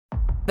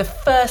The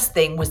first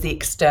thing was the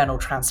external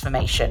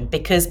transformation,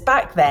 because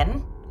back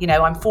then,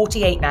 I'm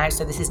 48 now,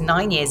 so this is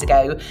 9 years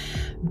ago.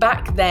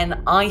 Back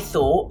then, I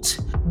thought,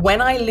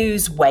 when I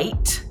lose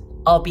weight,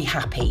 I'll be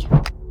happy.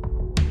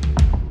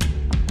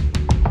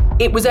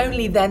 It was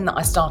only then that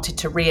I started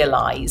to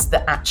realise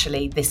that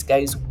actually this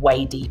goes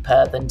way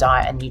deeper than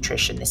diet and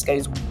nutrition. This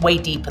goes way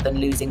deeper than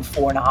losing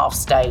 4.5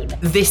 stone.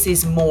 This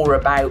is more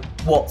about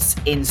what's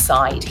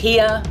inside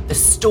here, the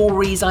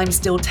stories I'm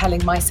still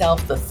telling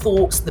myself, the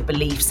thoughts, the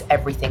beliefs,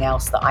 everything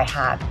else that I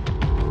had.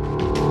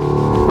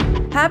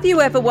 Have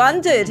you ever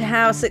wondered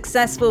how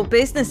successful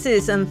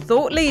businesses and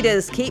thought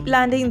leaders keep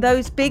landing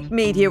those big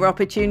media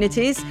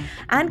opportunities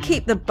and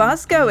keep the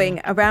buzz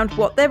going around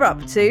what they're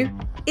up to?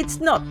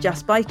 It's not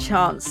just by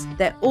chance.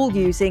 They're all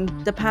using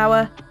the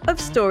power of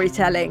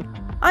storytelling.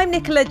 I'm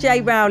Nicola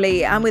J.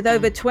 Rowley, and with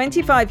over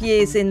 25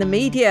 years in the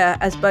media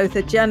as both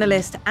a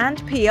journalist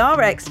and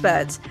PR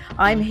expert,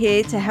 I'm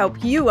here to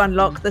help you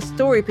unlock the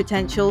story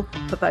potential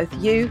for both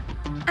you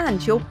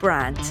and your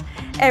brand.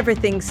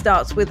 Everything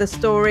starts with a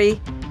story.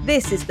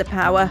 This is the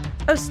Power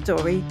of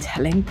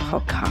Storytelling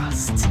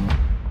podcast.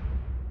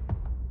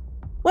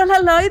 Well,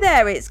 hello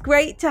there. It's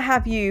great to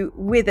have you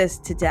with us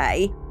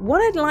today.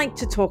 What I'd like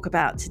to talk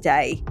about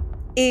today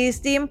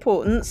is the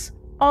importance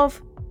of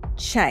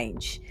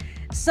change.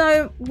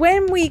 So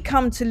when we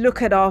come to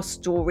look at our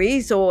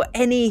stories or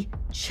any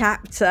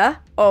chapter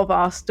of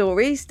our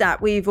stories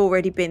that we've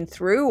already been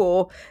through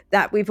or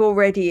that we've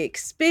already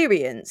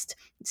experienced,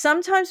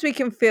 sometimes we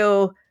can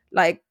feel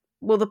like,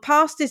 well, the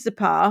past is the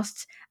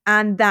past,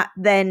 and that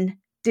then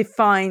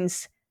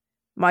defines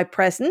my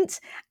present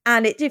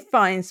and it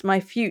defines my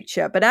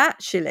future. But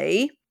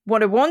actually,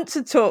 what I want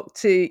to talk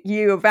to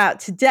you about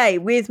today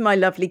with my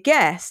lovely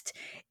guest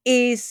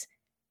is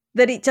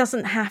that it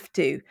doesn't have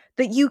to,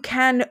 that you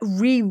can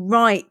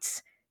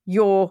rewrite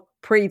your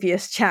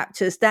previous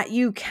chapters, that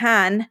you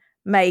can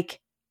make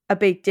a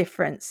big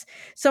difference.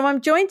 So I'm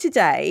joined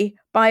today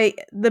by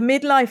the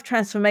midlife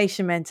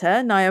transformation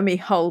mentor, Naomi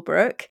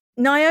Holbrook.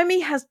 Naomi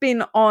has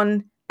been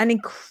on an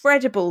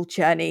incredible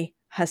journey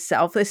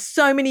herself. There's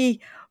so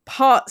many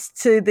parts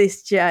to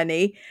this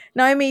journey.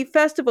 Naomi,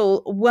 first of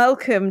all,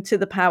 welcome to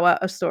the Power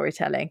of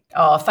Storytelling.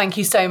 Oh, thank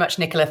you so much,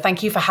 Nicola.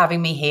 Thank you for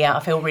having me here. I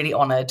feel really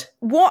honoured.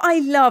 What I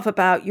love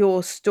about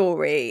your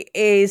story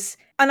is,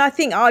 and I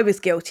think I was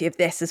guilty of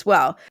this as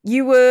well,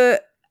 you were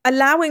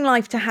allowing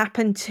life to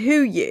happen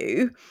to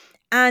you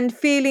and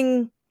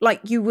feeling like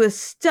you were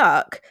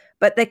stuck,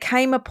 but there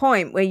came a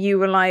point where you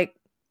were like,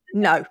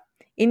 no,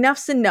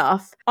 enough's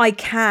enough. I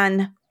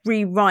can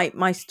rewrite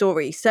my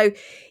story. So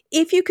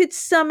if you could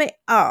sum it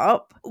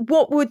up,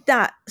 what would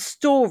that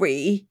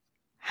story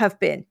have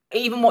been?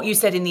 Even what you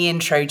said in the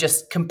intro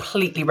just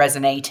completely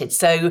resonated.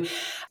 So,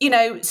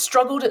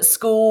 struggled at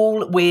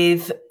school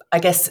with, I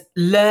guess,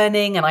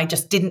 learning, and I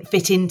just didn't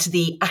fit into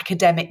the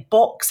academic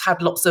box,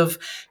 had lots of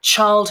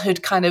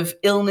childhood kind of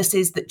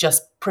illnesses that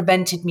just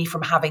prevented me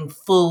from having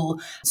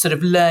full sort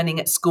of learning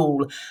at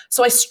school.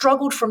 So I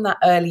struggled from that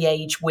early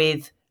age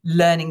with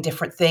learning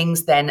different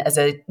things. Then as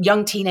a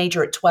young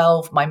teenager at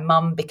 12, my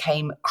mum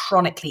became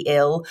chronically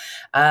ill.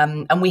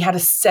 And we had a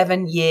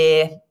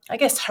 7-year, I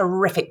guess,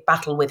 horrific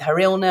battle with her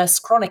illness,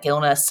 chronic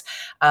illness,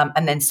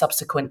 and then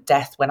subsequent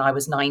death when I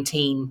was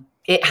 19.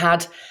 It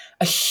had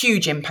a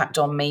huge impact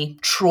on me,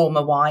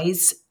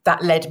 trauma-wise.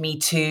 That led me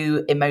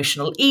to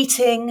emotional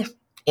eating,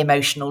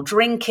 emotional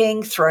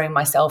drinking, throwing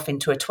myself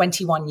into a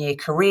 21-year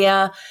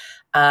career,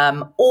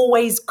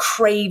 always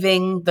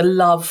craving the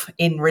love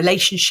in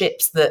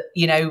relationships that,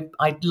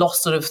 I'd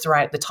lost sort of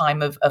throughout the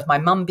time of my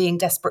mum being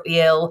desperately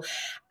ill.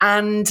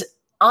 And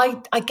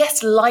I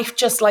guess life,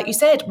 just like you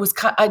said,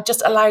 I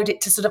just allowed it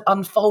to sort of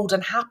unfold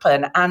and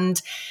happen.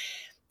 And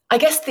I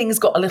guess things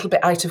got a little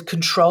bit out of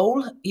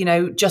control,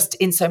 just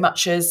in so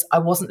much as I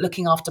wasn't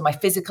looking after my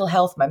physical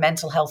health, my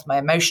mental health, my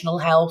emotional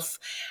health.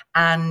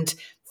 And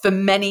for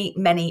many,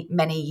 many,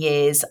 many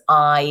years,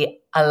 I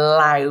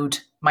allowed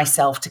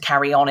myself to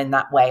carry on in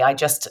that way. I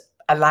just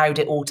allowed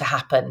it all to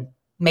happen,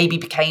 maybe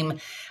became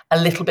a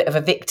little bit of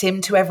a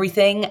victim to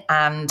everything,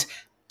 and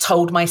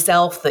told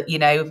myself that,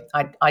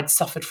 I'd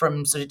suffered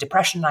from sort of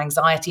depression and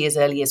anxiety as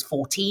early as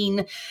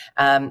 14,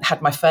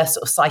 had my first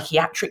sort of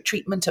psychiatric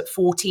treatment at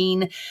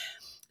 14.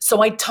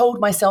 So I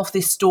told myself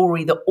this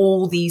story that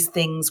all these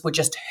things were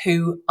just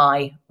who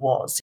I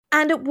was.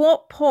 And at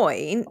what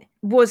point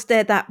was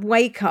there that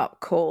wake-up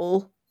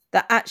call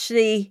that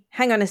actually,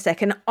 hang on a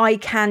second, I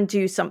can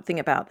do something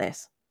about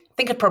this? I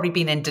think I'd probably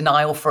been in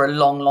denial for a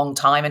long, long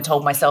time and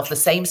told myself the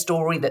same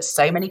story that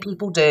so many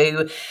people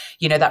do,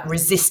 that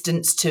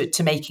resistance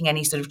to making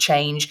any sort of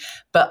change.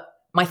 But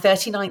my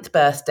 39th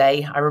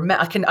birthday,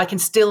 I can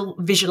still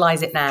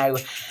visualize it now.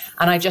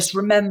 And I just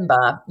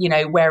remember,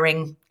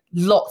 wearing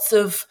lots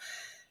of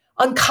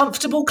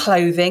uncomfortable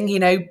clothing,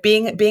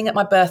 being at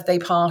my birthday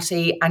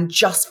party and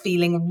just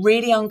feeling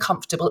really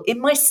uncomfortable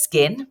in my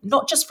skin,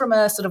 not just from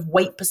a sort of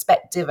weight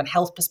perspective and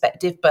health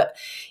perspective, but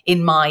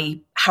in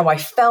how I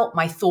felt,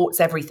 my thoughts,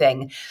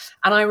 everything.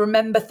 And I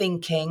remember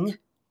thinking,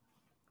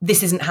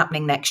 this isn't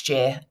happening next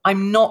year.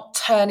 I'm not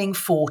turning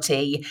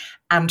 40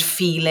 and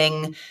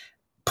feeling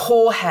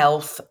poor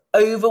health,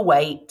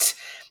 overweight,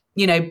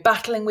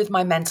 battling with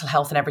my mental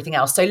health and everything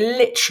else. So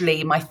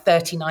literally my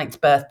 39th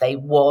birthday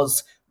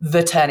was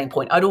the turning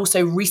point. I'd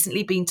also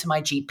recently been to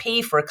my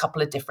GP for a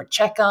couple of different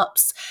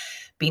checkups,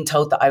 been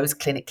told that I was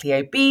clinically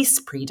obese,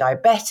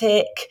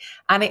 pre-diabetic.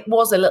 And it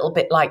was a little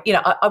bit like,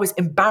 I was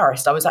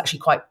embarrassed. I was actually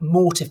quite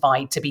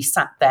mortified to be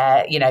sat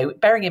there,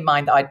 bearing in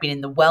mind that I'd been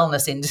in the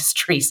wellness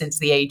industry since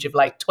the age of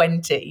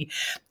 20,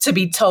 to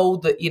be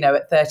told that,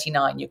 at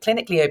 39, you're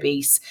clinically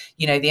obese,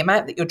 the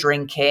amount that you're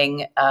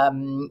drinking,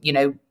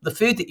 the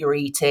food that you're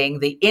eating,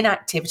 the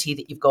inactivity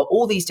that you've got,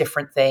 all these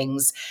different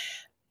things.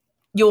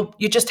 You're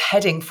just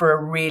heading for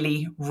a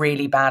really,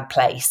 really bad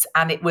place.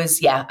 And it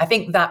was, I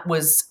think that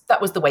was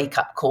the wake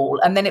up call.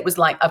 And then it was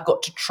like, I've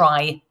got to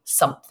try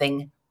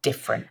something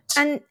different.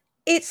 And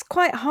it's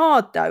quite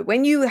hard though,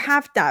 when you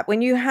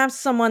have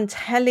someone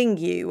telling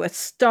you a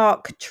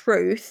stark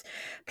truth,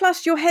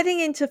 plus you're heading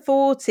into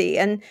 40.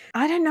 And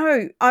I don't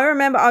know, I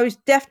remember I was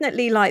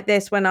definitely like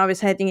this when I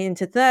was heading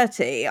into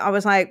 30. I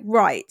was like,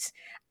 right,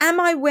 am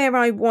I where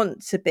I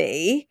want to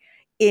be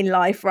in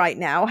life right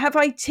now? Have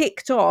I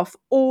ticked off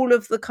all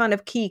of the kind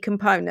of key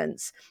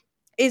components?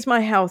 Is my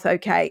health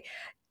okay?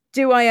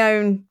 Do I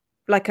own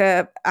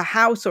a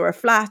house or a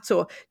flat,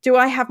 or do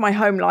I have my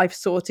home life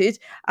sorted?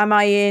 Am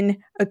I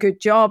in a good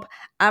job?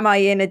 Am I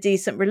in a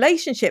decent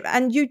relationship?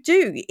 And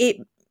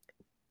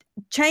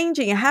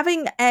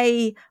having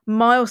a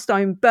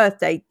milestone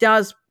birthday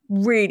does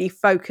really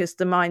focus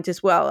the mind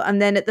as well. And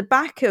then at the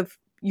back of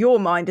your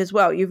mind as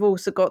well, you've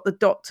also got the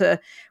doctor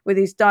with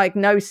his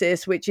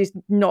diagnosis, which is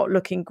not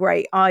looking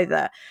great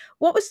either.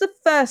 What was the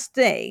first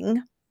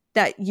thing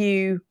that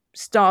you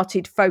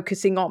started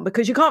focusing on?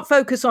 Because you can't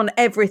focus on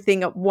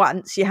everything at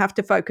once. You have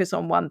to focus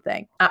on one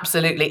thing.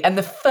 Absolutely. And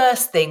the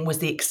first thing was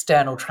the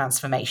external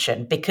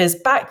transformation, because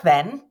back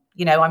then,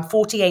 I'm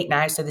 48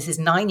 now, so this is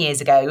 9 years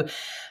ago.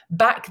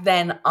 Back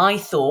then, I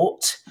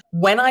thought,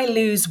 when I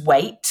lose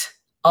weight,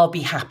 I'll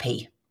be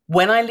happy.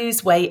 When I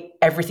lose weight,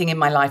 everything in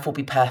my life will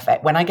be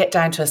perfect. When I get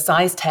down to a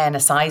size 10, a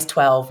size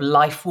 12,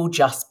 life will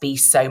just be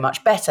so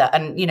much better.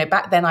 And,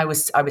 back then I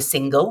was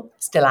single,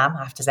 still am, I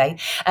have to say.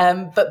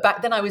 But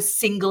back then I was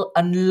single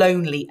and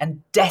lonely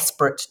and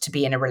desperate to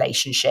be in a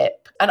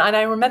relationship. And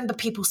I remember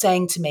people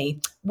saying to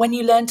me, when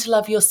you learn to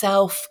love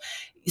yourself,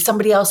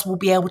 somebody else will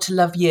be able to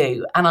love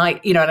you. And I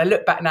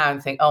look back now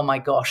and think, oh my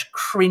gosh,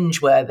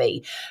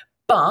 cringeworthy.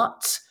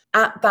 But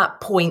at that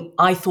point,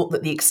 I thought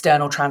that the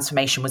external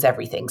transformation was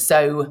everything.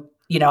 So,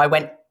 I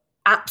went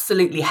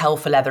absolutely hell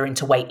for leather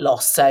into weight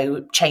loss.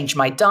 So changed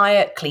my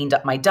diet, cleaned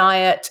up my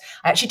diet.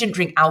 I actually didn't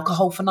drink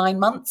alcohol for 9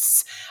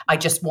 months. I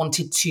just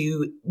wanted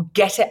to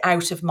get it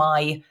out of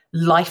my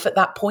life at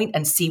that point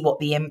and see what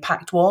the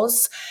impact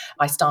was.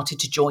 I started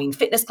to join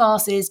fitness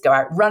classes, go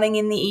out running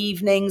in the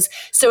evenings.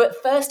 So at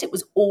first it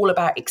was all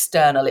about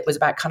external. It was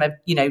about kind of,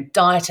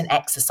 diet and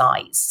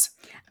exercise.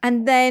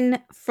 And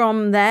then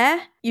from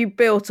there, you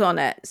built on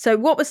it. So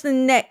what was the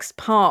next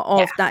part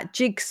of that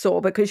jigsaw?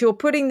 Because you're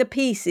putting the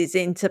pieces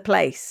into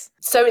place.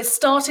 So it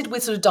started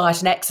with sort of diet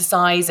and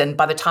exercise. And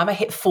by the time I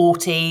hit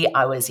 40,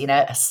 I was,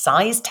 a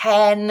size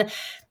 10.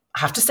 I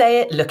have to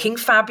say it, looking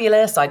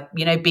fabulous. I'd,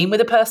 been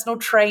with a personal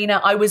trainer.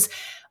 I was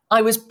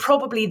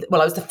probably, I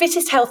was the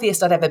fittest,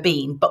 healthiest I'd ever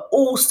been. But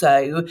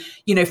also,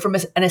 from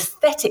an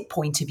aesthetic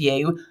point of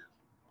view,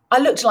 I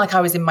looked like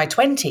I was in my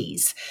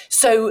 20s.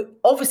 So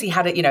obviously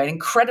had an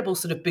incredible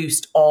sort of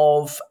boost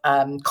of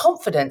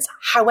confidence.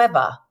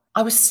 However,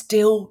 I was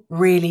still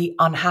really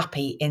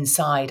unhappy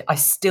inside. I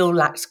still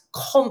lacked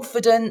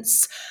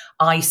confidence.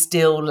 I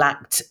still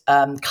lacked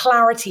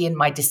clarity in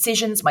my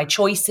decisions, my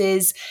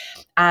choices.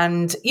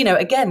 And,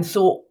 again,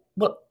 thought,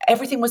 well,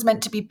 everything was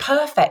meant to be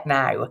perfect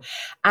now.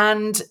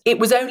 And it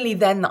was only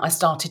then that I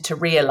started to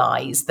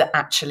realize that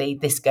actually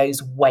this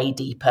goes way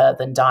deeper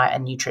than diet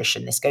and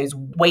nutrition. This goes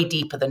way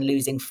deeper than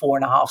losing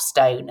 4.5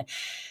 stone.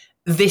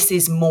 This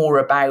is more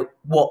about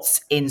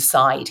what's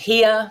inside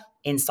here,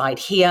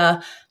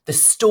 the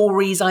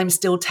stories I'm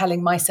still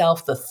telling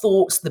myself, the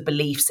thoughts, the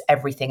beliefs,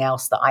 everything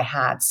else that I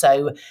had.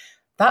 So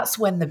that's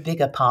when the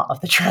bigger part of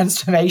the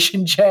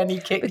transformation journey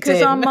kicked in.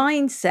 Because our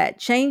mindset,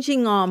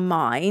 changing our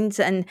minds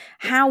and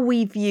how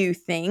we view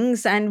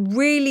things and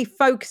really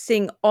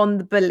focusing on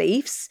the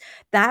beliefs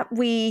that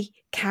we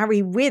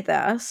carry with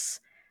us,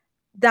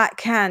 that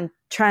can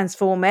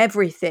transform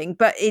everything.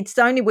 But it's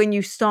only when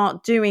you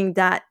start doing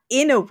that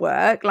inner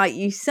work, like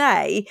you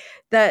say,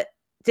 that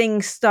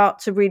things start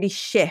to really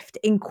shift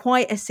in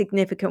quite a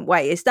significant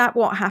way. Is that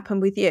what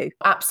happened with you?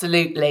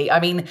 Absolutely. I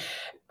mean,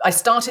 I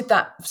started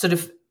that sort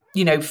of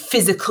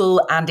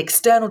physical and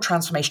external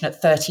transformation at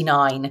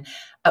 39.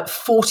 At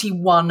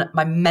 41,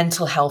 my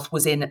mental health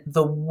was in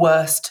the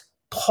worst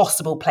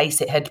possible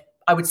place it had,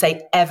 I would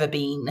say, ever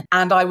been.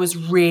 And I was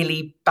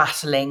really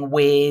battling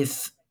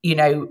with,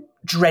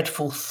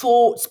 dreadful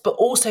thoughts, but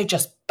also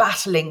just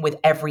battling with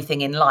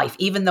everything in life,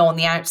 even though on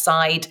the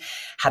outside,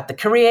 had the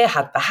career,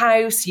 had the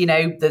house,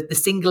 the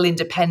single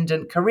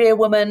independent career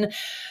woman.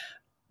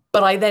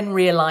 But I then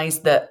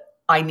realized that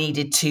I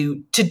needed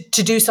to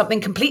do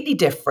something completely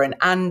different.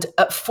 And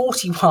at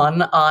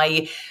 41,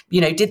 I,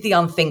 did the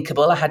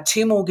unthinkable. I had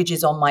 2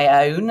 mortgages on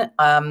my own,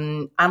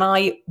 and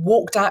I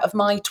walked out of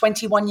my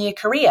 21-year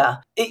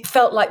career. It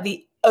felt like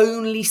the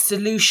only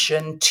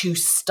solution to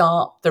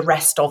start the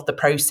rest of the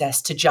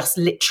process, to just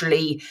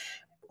literally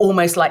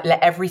almost like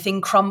let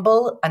everything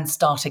crumble and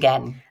start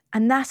again.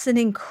 And that's an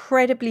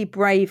incredibly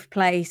brave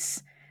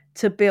place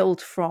to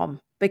build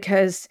from,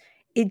 because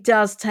it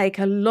does take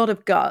a lot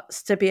of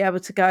guts to be able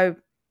to go,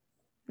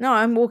 no,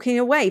 I'm walking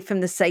away from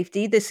the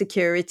safety, the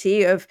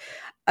security of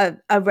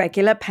a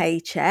regular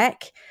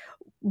paycheck.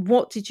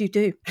 What did you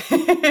do?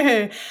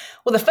 Well,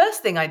 the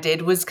first thing I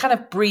did was kind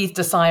of breathed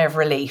a sigh of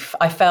relief.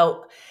 I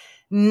felt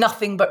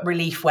nothing but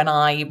relief when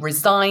I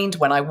resigned,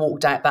 when I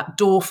walked out that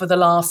door for the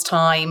last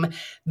time.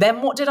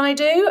 Then what did I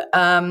do?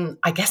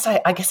 I guess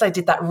I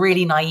did that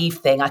really naive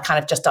thing. I kind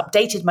of just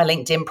updated my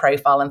LinkedIn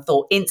profile and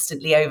thought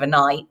instantly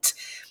overnight,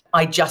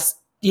 I just,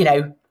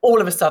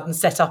 all of a sudden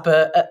set up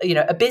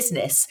a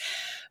business.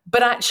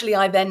 But actually,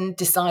 I then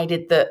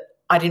decided that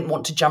I didn't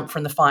want to jump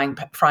from the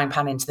frying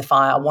pan into the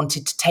fire. I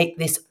wanted to take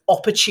this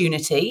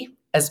opportunity,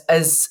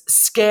 as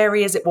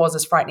scary as it was,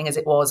 as frightening as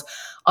it was.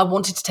 I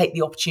wanted to take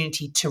the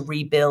opportunity to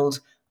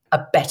rebuild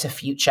a better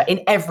future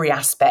in every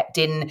aspect.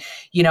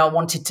 I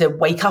wanted to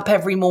wake up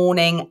every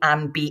morning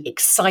and be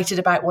excited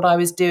about what I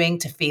was doing,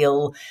 to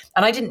feel,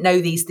 and I didn't know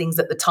these things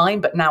at the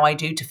time, but now I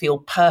do, to feel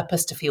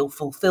purpose, to feel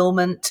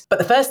fulfillment. But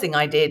the first thing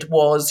I did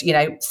was,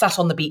 sat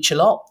on the beach a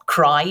lot,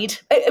 cried.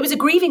 It was a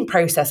grieving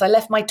process. I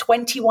left my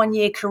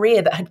 21-year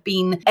career that had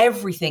been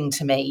everything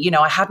to me.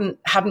 I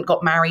hadn't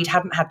got married,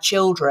 hadn't had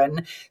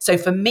children. So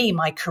for me,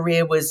 my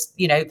career was,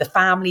 the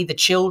family, the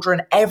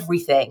children,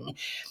 everything.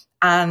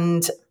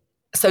 And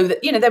so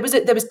that,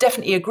 there was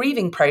definitely a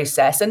grieving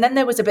process. And then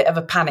there was a bit of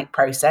a panic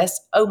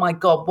process. Oh my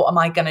God, what am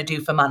I going to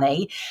do for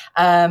money?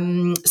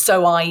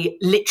 So I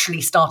literally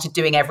started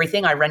doing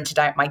everything. I rented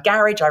out my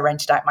garage. I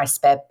rented out my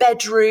spare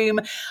bedroom.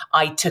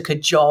 I took a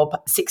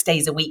job 6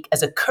 days a week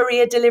as a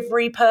courier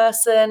delivery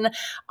person.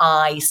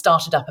 I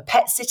started up a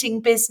pet sitting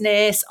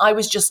business. I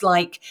was just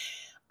like,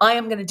 I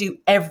am going to do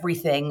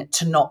everything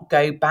to not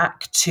go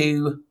back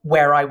to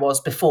where I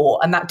was before.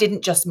 And that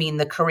didn't just mean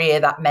the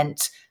career, that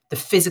meant the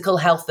physical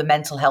health, the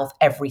mental health,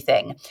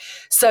 everything.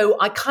 So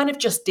I kind of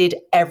just did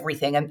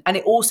everything. And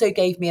it also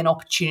gave me an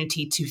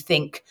opportunity to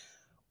think,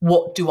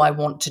 what do I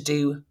want to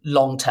do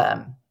long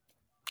term?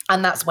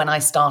 And that's when I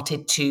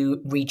started to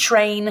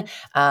retrain,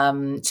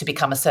 to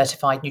become a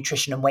certified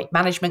nutrition and weight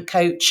management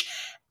coach,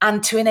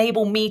 and to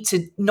enable me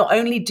to not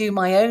only do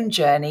my own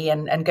journey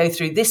and go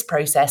through this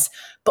process,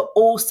 but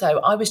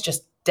also I was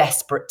just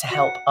desperate to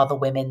help other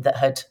women that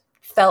had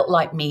felt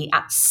like me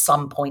at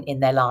some point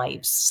in their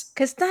lives.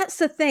 Because that's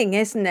the thing,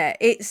 isn't it?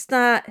 It's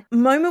that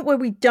moment where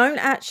we don't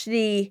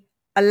actually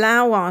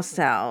allow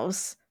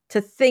ourselves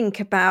to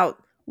think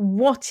about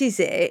what is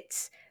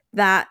it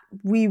that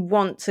we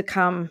want to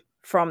come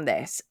from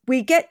this.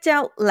 We get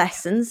dealt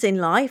lessons in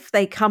life.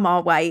 They come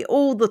our way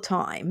all the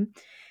time.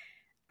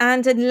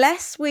 And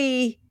unless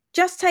we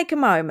just take a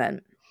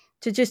moment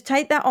to just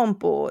take that on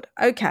board,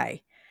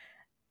 okay,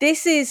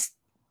 this is,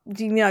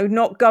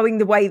 not going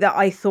the way that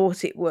I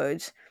thought it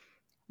would.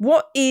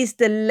 What is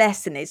the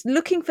lesson? It's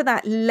looking for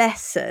that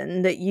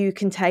lesson that you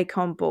can take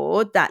on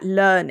board, that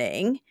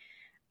learning,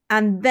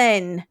 and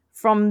then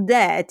from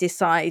there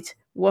decide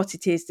what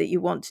it is that you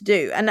want to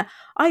do. And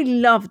I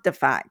love the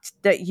fact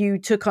that you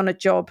took on a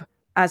job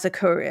as a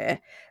courier,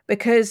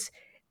 because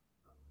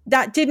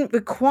that didn't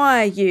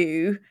require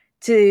you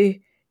to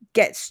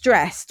get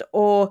stressed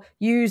or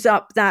use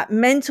up that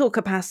mental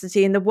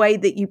capacity in the way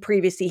that you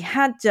previously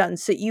had done.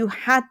 So you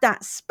had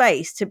that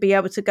space to be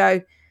able to go,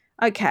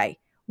 okay,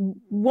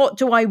 what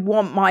do I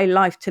want my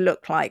life to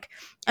look like?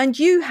 And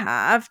you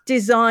have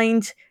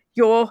designed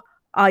your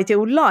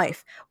ideal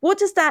life. What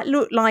does that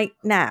look like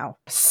now?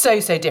 So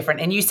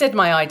different. And you said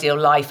my ideal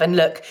life. And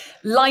look,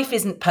 life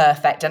isn't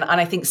perfect. And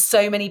I think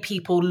so many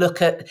people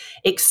look at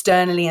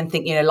externally and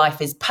think, life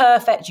is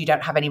perfect. You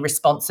don't have any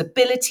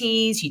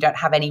responsibilities. You don't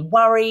have any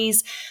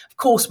worries. Of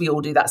course, we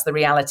all do. That's the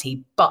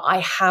reality. But I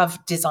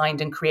have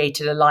designed and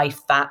created a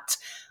life that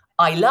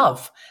I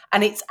love.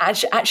 And it's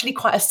actually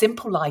quite a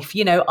simple life.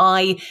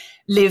 I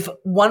live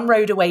one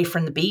road away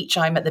from the beach.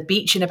 I'm at the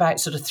beach in about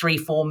sort of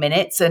 3-4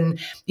 minutes. And,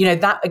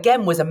 that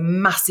again was a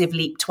massive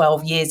leap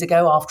 12 years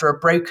ago after a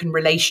broken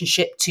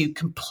relationship, to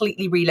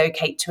completely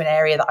relocate to an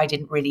area that I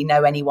didn't really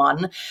know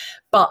anyone.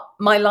 But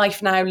my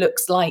life now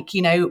looks like,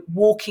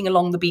 walking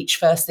along the beach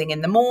first thing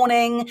in the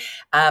morning,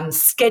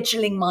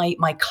 scheduling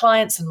my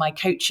clients and my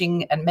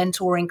coaching and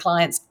mentoring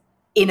clients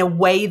in a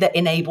way that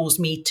enables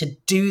me to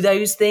do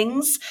those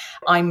things.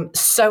 I'm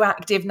so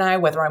active now,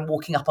 whether I'm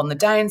walking up on the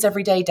downs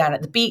every day, down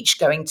at the beach,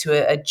 going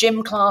to a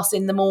gym class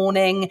in the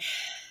morning,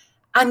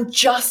 and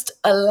just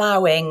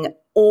allowing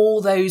all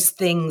those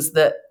things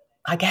that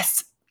I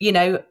guess,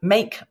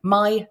 make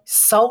my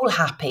soul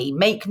happy,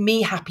 make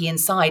me happy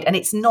inside. And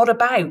it's not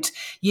about,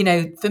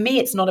 for me,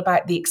 it's not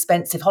about the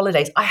expensive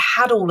holidays. I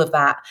had all of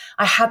that.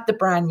 I had the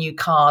brand new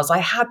cars. I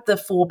had the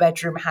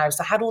 4-bedroom house.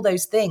 I had all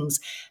those things.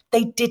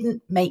 They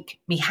didn't make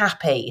me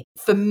happy.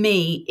 For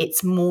me,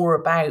 it's more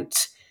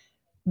about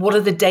what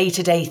are the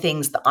day-to-day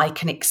things that I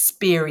can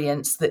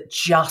experience that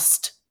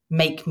just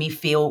make me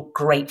feel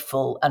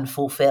grateful and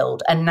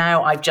fulfilled. And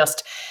now I've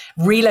just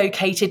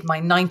relocated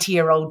my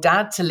 90-year-old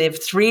dad to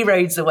live 3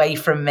 roads away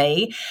from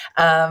me.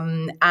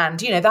 And,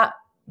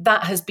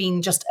 that has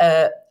been just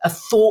a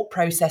thought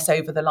process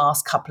over the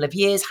last couple of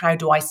years. How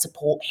do I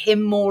support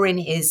him more in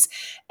his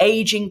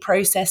aging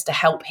process to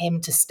help him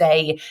to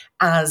stay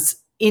as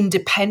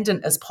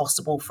independent as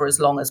possible for as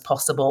long as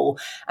possible?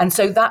 And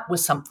so that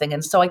was something.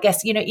 And so I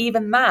guess,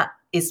 even that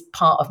is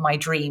part of my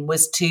dream,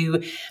 was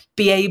to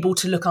be able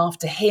to look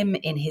after him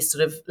in his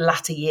sort of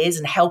latter years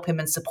and help him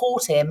and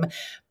support him.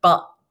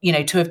 But,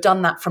 to have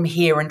done that from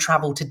here and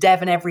travel to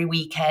Devon every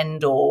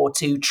weekend, or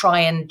to try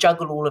and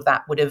juggle all of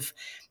that would have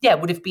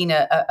been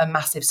a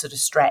massive sort of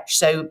stretch.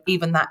 So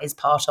even that is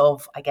part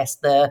of, I guess,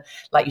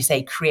 like you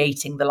say,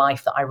 creating the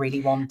life that I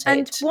really wanted.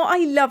 And what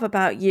I love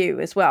about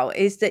you as well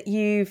is that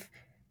you've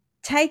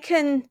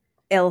taken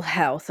ill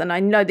health, and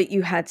I know that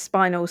you had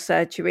spinal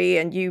surgery,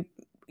 and you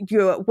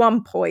at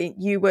one point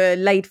you were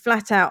laid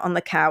flat out on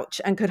the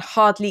couch and could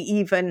hardly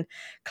even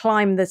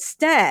climb the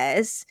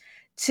stairs,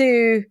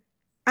 to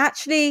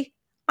actually,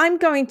 I'm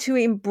going to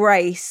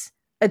embrace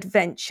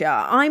adventure.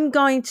 I'm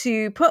going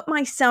to put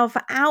myself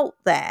out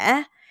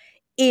there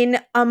in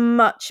a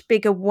much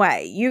bigger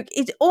way.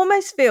 It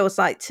almost feels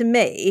like, to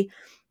me,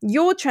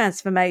 your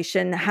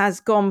transformation has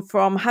gone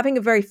from having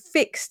a very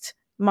fixed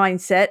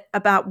mindset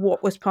about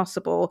what was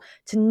possible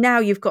to now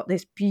you've got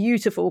this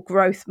beautiful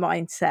growth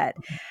mindset.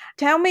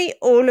 Tell me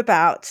all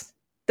about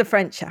the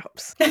French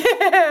Alps.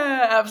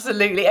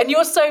 Absolutely. And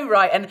you're so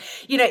right. And,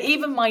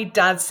 even my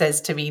dad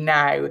says to me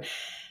now,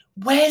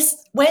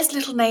 where's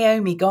little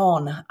Naomi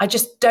gone? I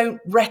just don't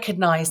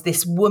recognize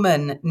this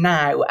woman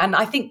now. And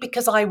I think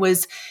because I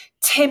was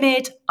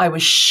timid, I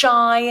was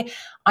shy,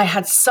 I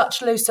had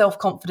such low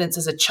self-confidence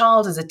as a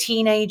child, as a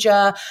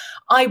teenager,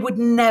 I would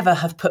never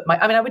have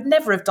I would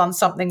never have done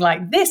something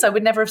like this. I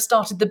would never have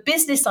started the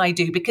business I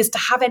do, because to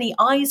have any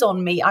eyes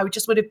on me, I would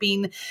have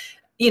been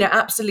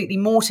absolutely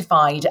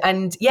mortified.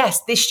 And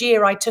yes, this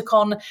year I took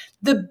on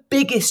the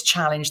biggest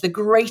challenge, the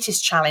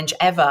greatest challenge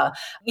ever.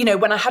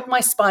 When I had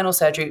my spinal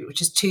surgery,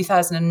 which is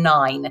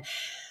 2009,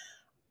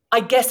 I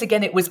guess,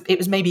 again, it was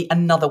maybe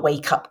another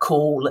wake up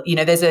call.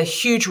 There's a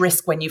huge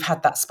risk when you've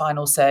had that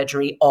spinal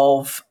surgery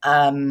of,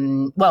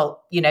 not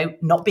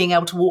being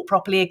able to walk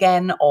properly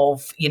again,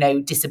 of,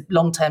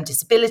 long-term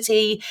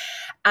disability.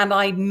 And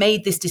I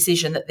made this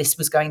decision that this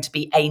was going to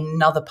be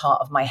another part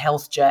of my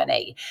health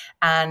journey.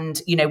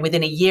 And,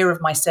 within a year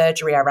of my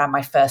surgery, I ran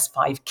my first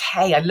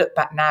 5K. I look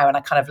back now and I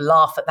kind of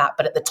laugh at that.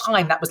 But at the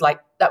time, that was like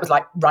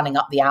running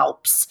up the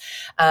Alps.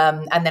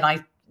 And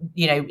then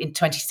in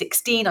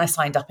 2016, I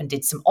signed up and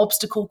did some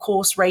obstacle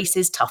course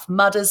races, Tough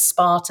Mudders,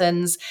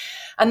 Spartans.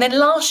 And then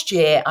last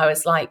year, I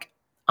was like,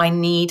 I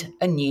need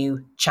a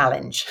new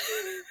challenge.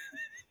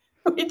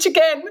 Which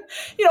again,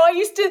 I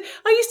used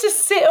to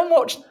sit and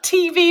watch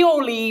TV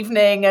all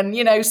evening and,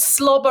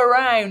 slob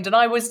around. And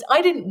I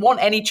didn't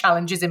want any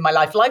challenges in my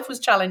life. Life was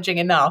challenging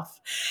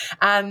enough.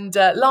 And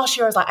last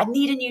year I was like, I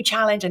need a new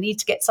challenge. I need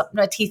to get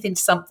my teeth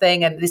into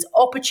something. And this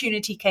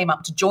opportunity came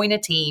up to join a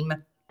team,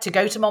 to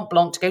go to Mont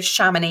Blanc, to go to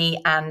Chamonix,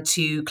 and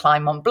to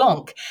climb Mont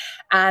Blanc.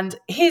 And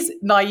here's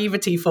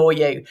naivety for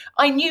you.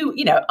 I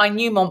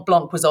knew Mont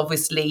Blanc was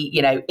obviously,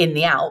 in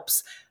the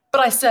Alps, but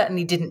I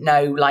certainly didn't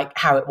know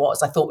how it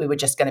was. I thought we were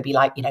just going to be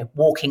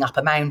walking up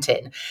a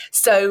mountain.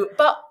 So,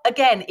 but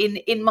again,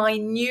 in my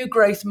new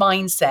growth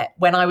mindset,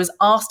 when I was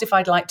asked if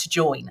I'd like to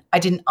join, I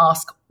didn't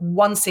ask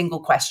one single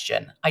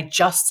question. I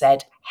just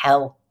said,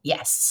 hell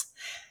yes.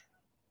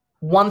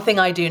 One thing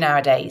I do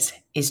nowadays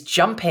is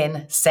jump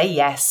in, say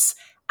yes,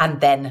 and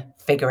then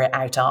figure it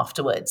out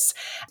afterwards.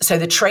 So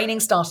the training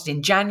started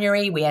in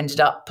January. We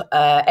ended up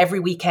every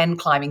weekend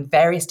climbing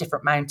various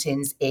different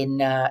mountains in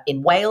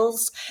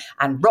Wales,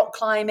 and rock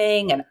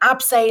climbing and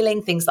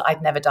abseiling, things that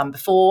I'd never done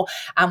before.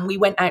 And we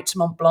went out to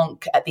Mont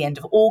Blanc at the end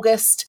of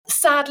August.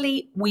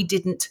 Sadly, we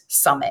didn't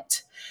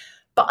summit.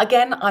 But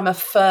again, I'm a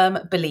firm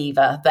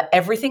believer that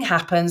everything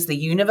happens. The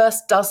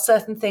universe does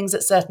certain things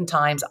at certain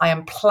times. I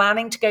am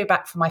planning to go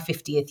back for my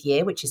 50th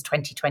year, which is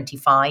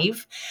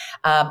 2025.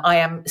 I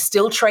am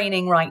still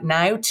training right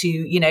now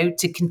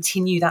to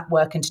continue that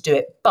work and to do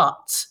it.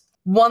 But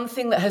one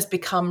thing that has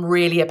become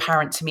really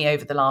apparent to me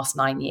over the last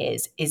 9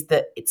 years is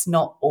that it's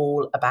not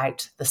all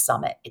about the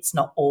summit. It's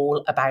not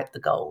all about the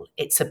goal.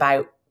 It's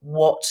about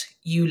what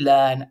you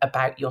learn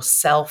about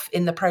yourself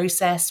in the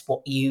process,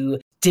 what you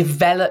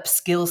develop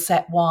skill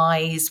set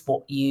wise,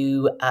 what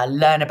you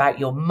learn about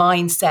your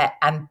mindset.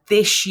 And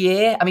this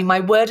year,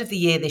 my word of the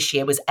year this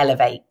year was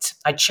elevate.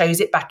 I chose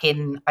it back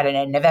in,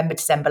 November,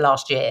 December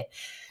last year,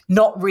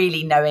 not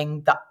really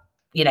knowing that,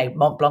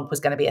 Mont Blanc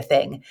was going to be a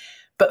thing.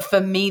 But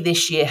for me,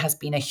 this year has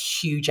been a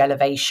huge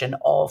elevation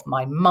of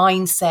my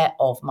mindset,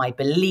 of my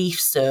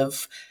beliefs,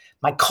 of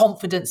my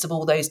confidence, of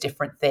all those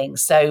different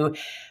things. So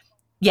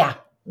yeah,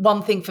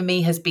 one thing for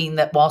me has been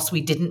that whilst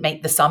we didn't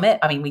make the summit,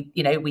 I mean,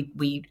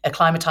 we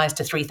acclimatized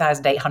to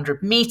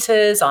 3,800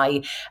 meters.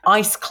 I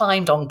ice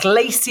climbed on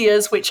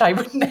glaciers, which I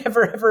would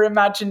never ever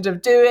imagined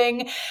of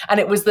doing, and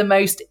it was the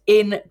most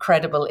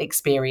incredible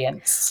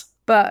experience.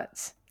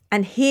 But,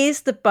 and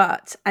here's the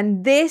but,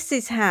 and this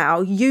is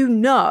how you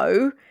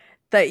know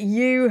that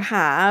you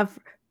have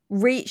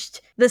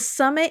reached the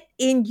summit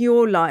in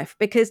your life,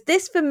 because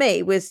this for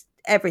me was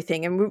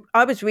everything. And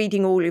I was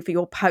reading all of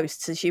your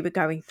posts as you were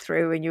going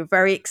through, and you were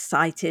very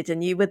excited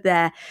and you were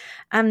there.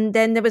 And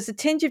then there was a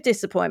tinge of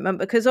disappointment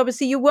because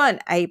obviously you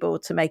weren't able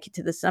to make it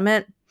to the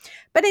summit,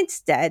 but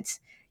instead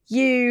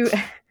you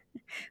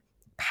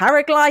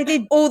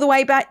paraglided all the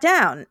way back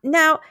down.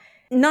 Now,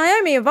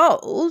 Naomi of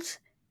old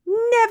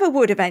never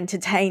would have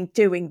entertained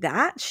doing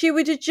that. She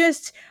would have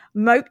just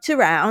moped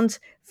around,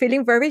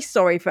 feeling very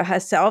sorry for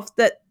herself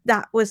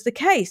that was the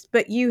case.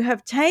 But you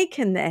have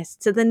taken this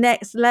to the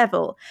next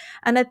level.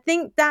 And I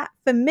think that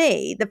for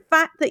me, the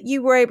fact that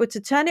you were able to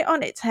turn it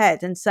on its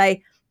head and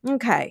say,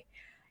 okay,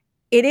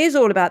 it is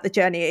all about the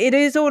journey. It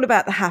is all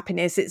about the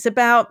happiness. It's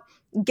about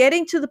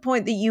getting to the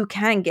point that you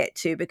can get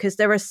to, because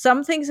there are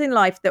some things in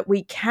life that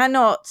we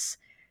cannot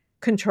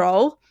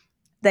control.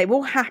 They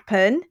will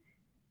happen,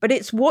 but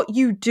it's what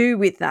you do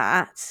with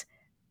that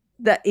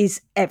is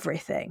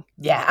everything.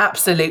 Yeah,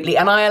 absolutely.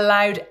 And I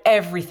allowed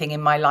everything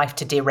in my life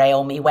to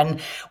derail me.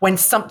 When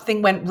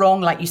something went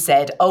wrong, like you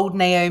said, old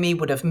Naomi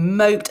would have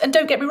moped. And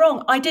don't get me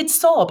wrong, I did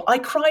sob. I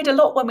cried a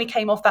lot when we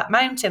came off that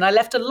mountain. I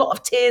left a lot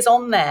of tears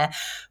on there.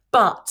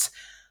 But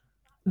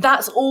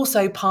that's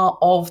also part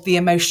of the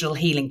emotional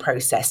healing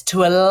process,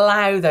 to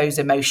allow those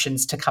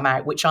emotions to come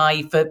out, which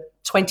I, for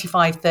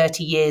 25,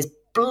 30 years,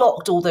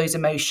 blocked all those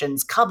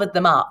emotions, covered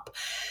them up.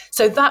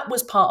 So that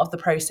was part of the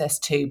process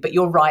too. But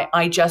you're right.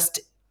 I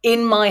just,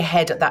 in my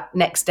head at that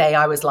next day,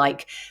 I was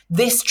like,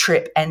 this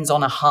trip ends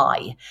on a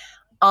high.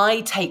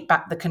 I take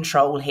back the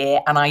control here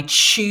and I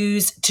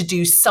choose to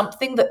do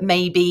something that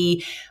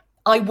maybe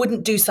I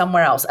wouldn't do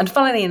somewhere else. And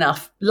funnily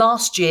enough,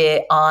 last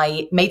year,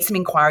 I made some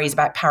inquiries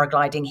about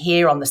paragliding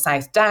here on the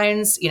South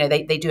Downs. You know,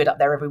 they do it up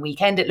there every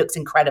weekend. It looks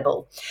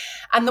incredible.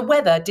 And the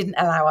weather didn't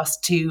allow us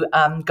to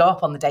go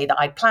up on the day that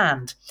I'd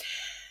planned.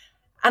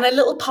 And a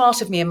little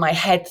part of me in my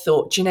head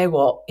thought, do you know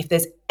what? If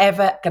there's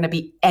ever going to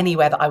be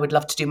anywhere that I would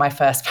love to do my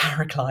first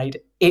paraglide,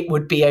 it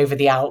would be over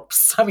the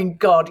Alps. I mean,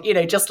 God, you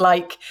know, just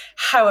like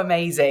how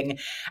amazing.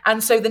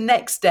 And so the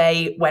next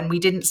day when we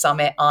didn't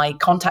summit, I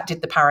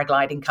contacted the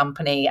paragliding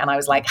company and I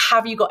was like,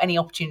 have you got any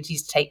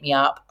opportunities to take me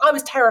up? I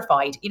was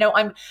terrified. You know,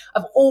 I've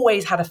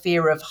always had a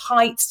fear of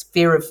heights,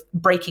 fear of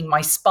breaking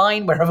my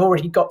spine where I've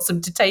already got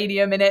some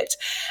titanium in it.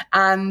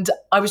 And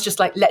I was just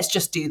like, let's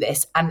just do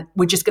this. And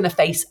we're just going to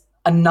face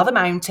another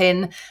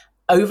mountain,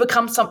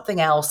 overcome something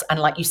else, and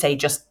like you say,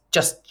 just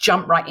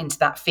jump right into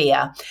that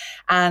fear.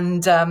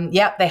 And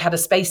they had a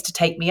space to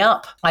take me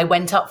up. I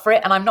went up for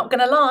it, and I'm not going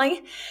to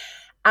lie,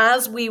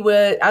 as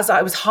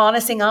I was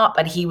harnessing up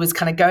and he was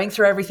kind of going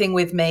through everything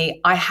with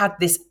me, I had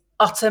this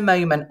utter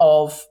moment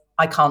of,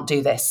 I can't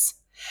do this.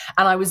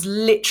 And I was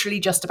literally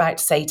just about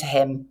to say to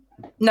him,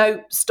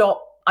 no,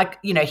 stop.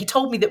 He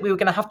told me that we were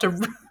going to have to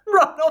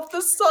run off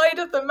the side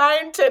of the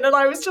mountain. And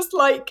I was just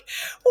like,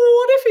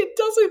 what if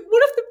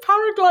the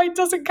paraglide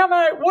doesn't come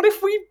out? What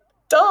if we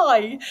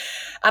die?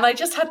 And I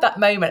just had that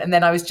moment. And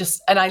then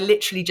I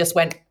literally just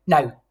went,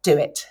 no, do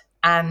it.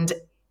 And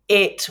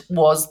it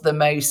was the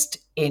most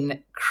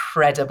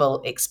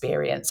incredible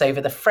experience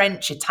over the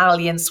French,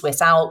 Italian,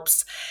 Swiss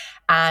Alps.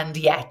 And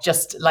yeah,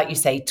 just like you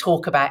say,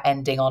 talk about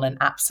ending on an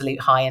absolute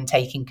high and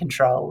taking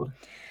control.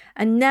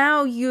 And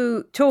now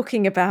you're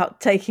talking about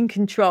taking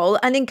control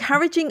and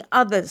encouraging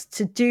others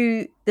to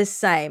do the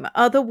same,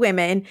 other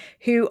women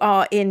who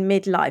are in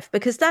midlife,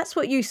 because that's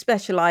what you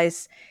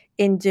specialize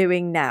in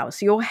doing now.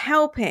 So you're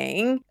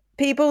helping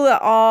people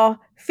that are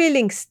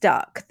feeling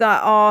stuck,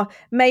 that are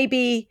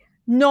maybe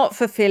not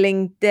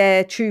fulfilling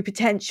their true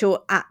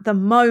potential at the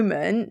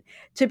moment,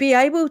 to be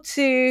able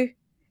to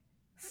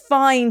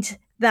find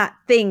that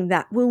thing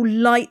that will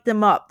light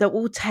them up, that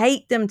will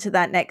take them to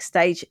that next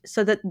stage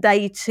so that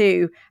they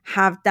too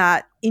have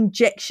that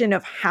injection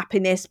of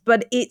happiness,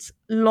 but it's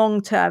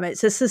long-term.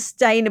 It's a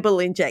sustainable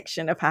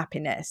injection of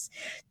happiness.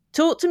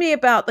 Talk to me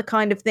about the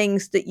kind of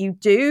things that you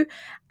do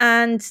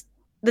and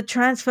the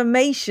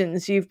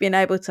transformations you've been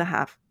able to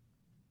have.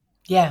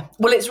 Yeah,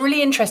 well, it's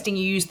really interesting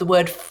you use the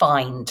word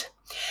find,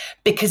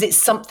 because it's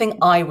something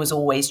I was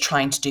always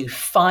trying to do.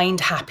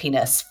 Find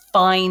happiness,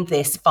 find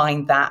this,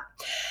 find that.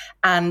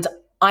 And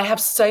I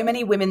have so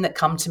many women that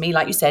come to me,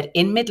 like you said,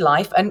 in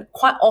midlife, and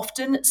quite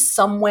often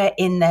somewhere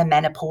in their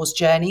menopause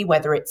journey,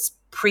 whether it's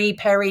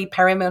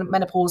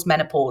perimenopause,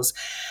 menopause,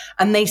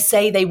 and they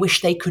say they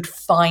wish they could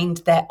find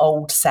their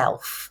old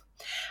self.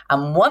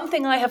 And one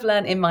thing I have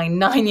learned in my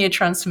 9-year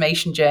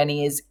transformation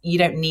journey is you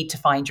don't need to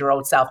find your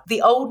old self.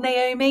 The old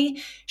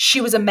Naomi,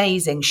 she was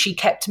amazing. She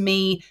kept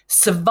me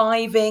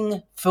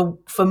surviving for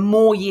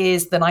more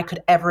years than I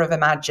could ever have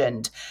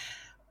imagined.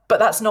 But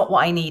that's not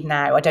what I need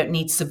now. I don't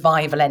need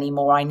survival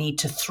anymore. I need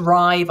to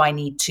thrive. I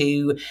need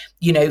to,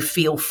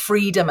 feel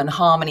freedom and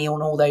harmony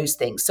and all those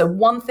things. So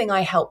one thing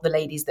I help the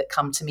ladies that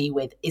come to me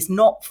with is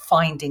not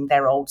finding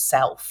their old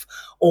self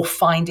or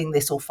finding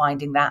this or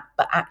finding that,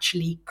 but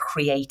actually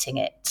creating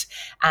it.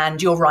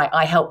 And you're right.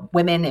 I help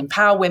women,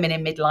 empower women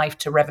in midlife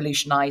to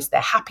revolutionize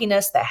their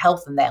happiness, their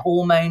health, and their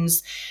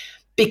hormones.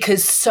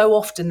 Because so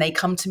often they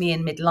come to me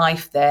in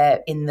midlife, they're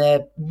in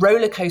the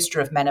roller coaster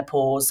of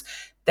menopause.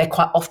 They're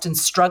quite often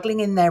struggling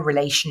in their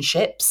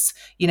relationships,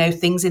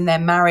 things in their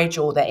marriage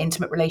or their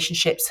intimate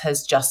relationships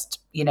has just,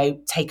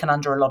 taken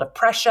under a lot of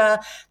pressure.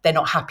 They're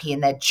not happy in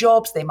their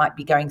jobs. They might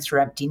be going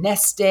through empty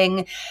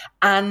nesting,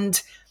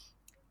 and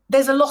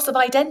there's a loss of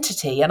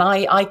identity. And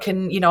I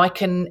can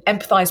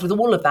empathize with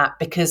all of that,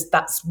 because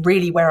that's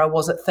really where I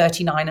was at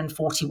 39 and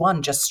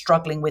 41, just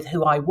struggling with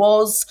who I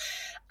was,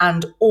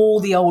 and all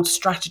the old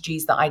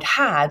strategies that I'd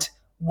had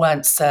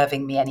weren't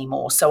serving me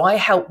anymore. So I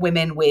help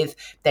women with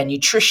their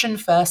nutrition,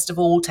 first of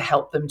all, to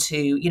help them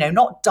to,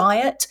 not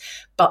diet,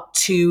 but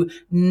to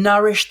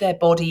nourish their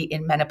body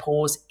in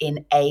menopause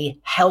in a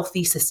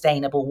healthy,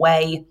 sustainable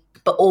way.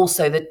 But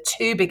also the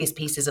two biggest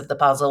pieces of the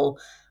puzzle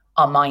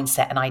are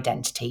mindset and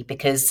identity,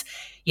 because,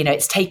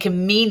 it's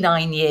taken me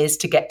 9 years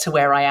to get to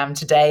where I am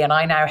today. And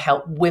I now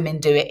help women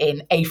do it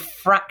in a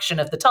fraction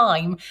of the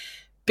time,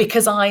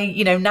 because I,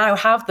 now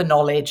have the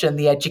knowledge and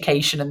the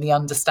education and the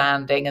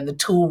understanding and the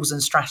tools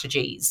and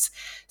strategies.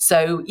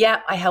 So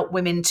yeah, I help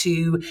women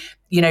to,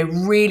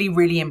 really,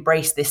 really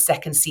embrace this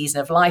second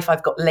season of life.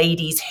 I've got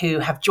ladies who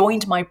have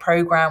joined my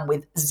program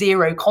with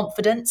zero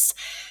confidence,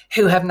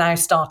 who have now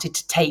started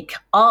to take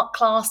art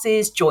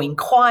classes, join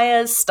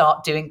choirs,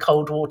 start doing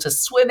cold water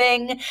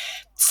swimming,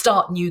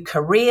 start new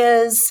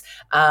careers,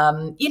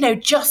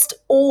 just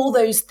all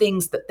those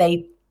things that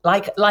they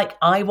like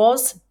I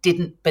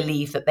didn't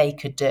believe that they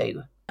could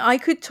do. I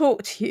could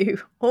talk to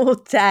you all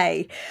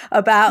day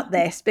about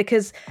this,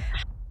 because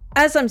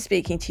as I'm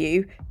speaking to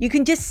you, you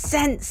can just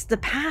sense the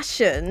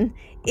passion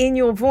in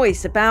your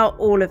voice about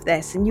all of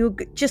this, and you're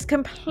just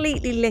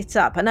completely lit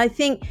up. And I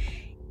think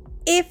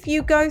if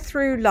you go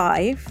through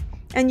life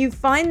and you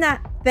find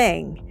that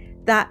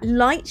thing that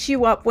lights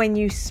you up when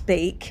you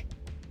speak,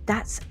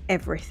 that's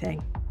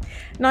everything.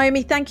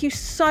 Naomi, thank you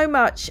so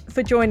much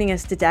for joining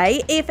us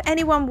today. If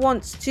anyone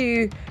wants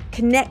to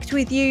connect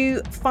with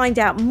you, find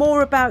out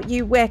more about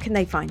you, where can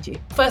they find you?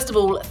 First of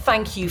all,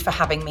 thank you for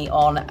having me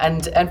on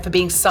and for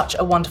being such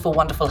a wonderful,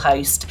 wonderful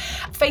host.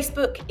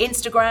 Facebook,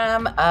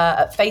 Instagram.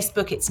 At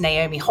Facebook, it's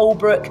Naomi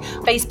Holbrook.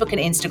 Facebook and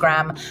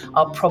Instagram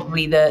are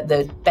probably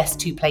the best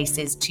two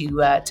places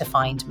to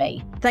find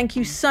me. Thank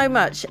you so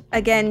much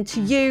again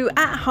to you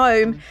at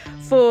home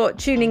for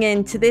tuning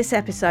in to this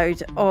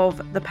episode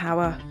of The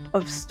Power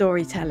of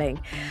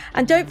Storytelling.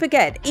 And don't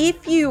forget,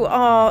 if you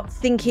are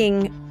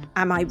thinking,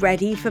 am I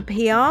ready for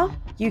PR?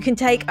 You can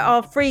take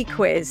our free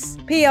quiz,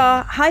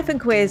 pr-quiz.com,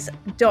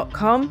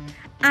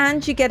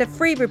 and you get a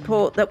free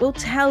report that will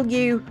tell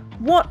you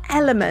what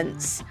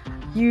elements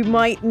you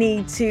might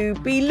need to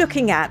be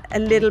looking at a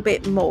little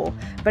bit more.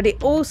 But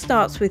it all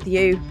starts with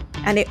you,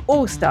 and it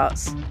all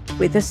starts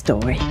with a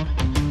story.